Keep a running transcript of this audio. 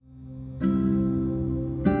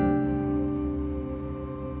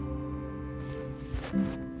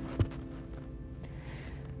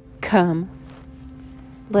Come,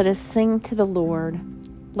 let us sing to the Lord.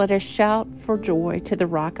 Let us shout for joy to the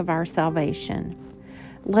rock of our salvation.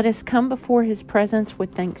 Let us come before his presence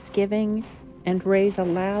with thanksgiving and raise a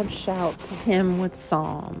loud shout to him with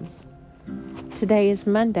psalms. Today is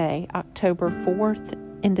Monday, October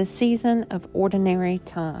 4th, in the season of ordinary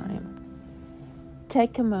time.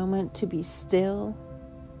 Take a moment to be still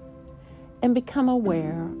and become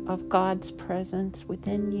aware of God's presence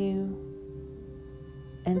within you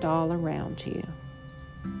and all around you.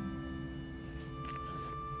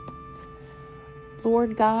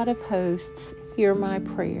 Lord God of hosts, hear my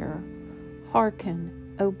prayer.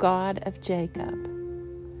 Hearken, O God of Jacob.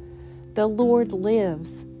 The Lord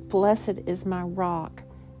lives. Blessed is my rock.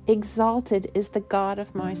 Exalted is the God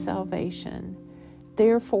of my salvation.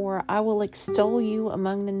 Therefore I will extol you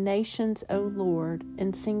among the nations, O Lord,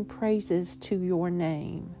 and sing praises to your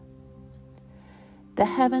name. The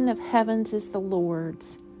heaven of heavens is the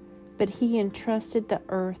Lord's, but he entrusted the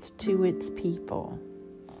earth to its people.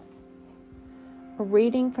 A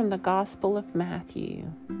reading from the Gospel of Matthew.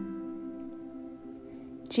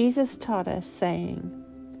 Jesus taught us, saying,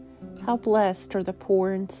 How blessed are the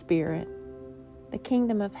poor in spirit! The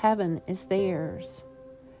kingdom of heaven is theirs.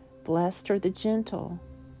 Blessed are the gentle,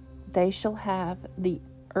 they shall have the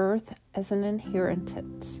earth as an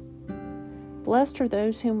inheritance. Blessed are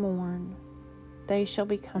those who mourn, they shall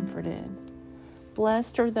be comforted.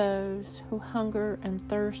 Blessed are those who hunger and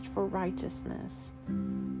thirst for righteousness,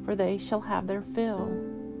 for they shall have their fill.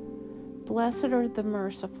 Blessed are the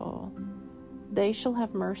merciful, they shall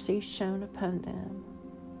have mercy shown upon them.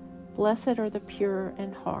 Blessed are the pure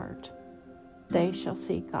in heart, they shall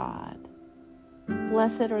see God.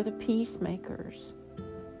 Blessed are the peacemakers,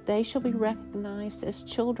 they shall be recognized as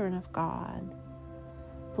children of God.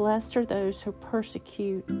 Blessed are those who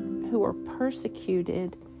are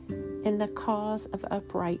persecuted in the cause of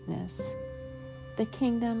uprightness. The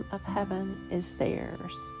kingdom of heaven is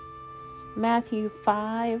theirs. Matthew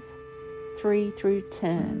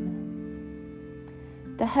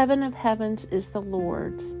 5:3-10. The heaven of heavens is the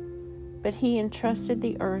Lord's, but he entrusted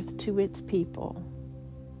the earth to its people.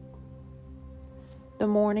 The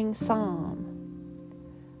morning psalm.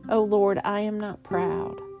 O Lord, I am not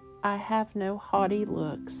proud. I have no haughty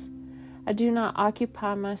looks. I do not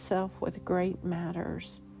occupy myself with great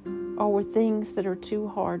matters, or with things that are too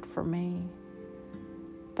hard for me.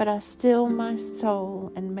 But I still my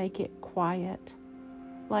soul and make it quiet,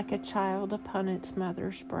 like a child upon its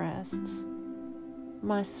mother's breasts.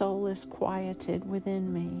 My soul is quieted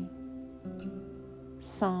within me.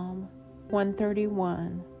 Psalm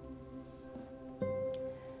 131.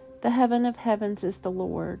 The heaven of heavens is the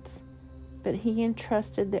Lord's, but he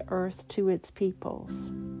entrusted the earth to its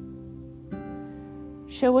peoples.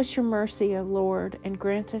 Show us your mercy, O Lord, and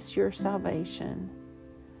grant us your salvation.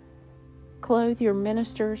 Clothe your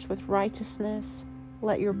ministers with righteousness.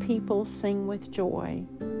 Let your people sing with joy.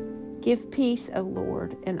 Give peace, O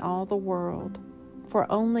Lord, in all the world,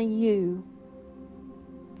 for only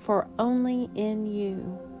in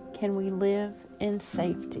you can we live in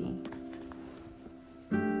safety.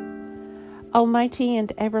 Almighty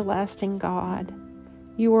and everlasting God,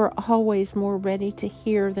 you are always more ready to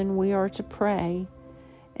hear than we are to pray,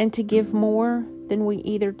 and to give more than we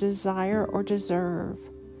either desire or deserve.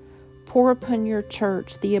 Pour upon your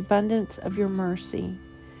church the abundance of your mercy,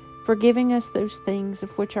 forgiving us those things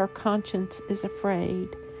of which our conscience is afraid,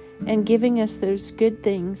 and giving us those good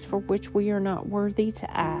things for which we are not worthy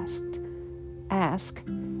to ask,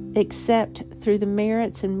 except through the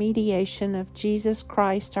merits and mediation of Jesus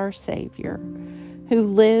Christ our Savior, who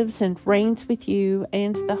lives and reigns with you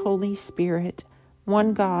and the Holy Spirit,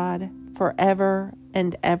 one God, forever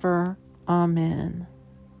and ever. Amen.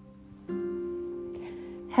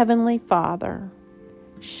 Heavenly Father,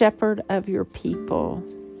 Shepherd of your people,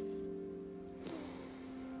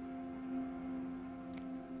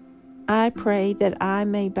 I pray that I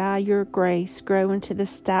may by your grace grow into the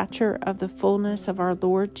stature of the fullness of our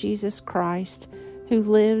Lord Jesus Christ, who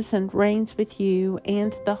lives and reigns with you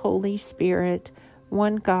and the Holy Spirit,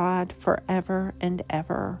 one God, forever and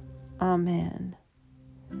ever. Amen.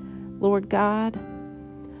 Lord God,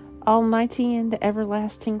 Almighty and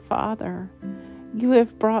everlasting Father, you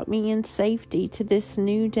have brought me in safety to this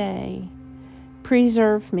new day.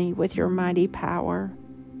 Preserve me with your mighty power,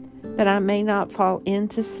 that I may not fall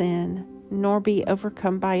into sin, nor be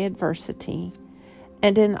overcome by adversity.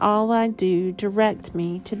 And in all I do, direct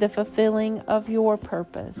me to the fulfilling of your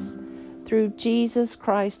purpose, through Jesus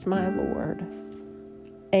Christ my Lord.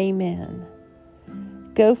 Amen.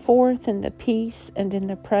 Go forth in the peace and in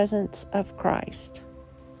the presence of Christ.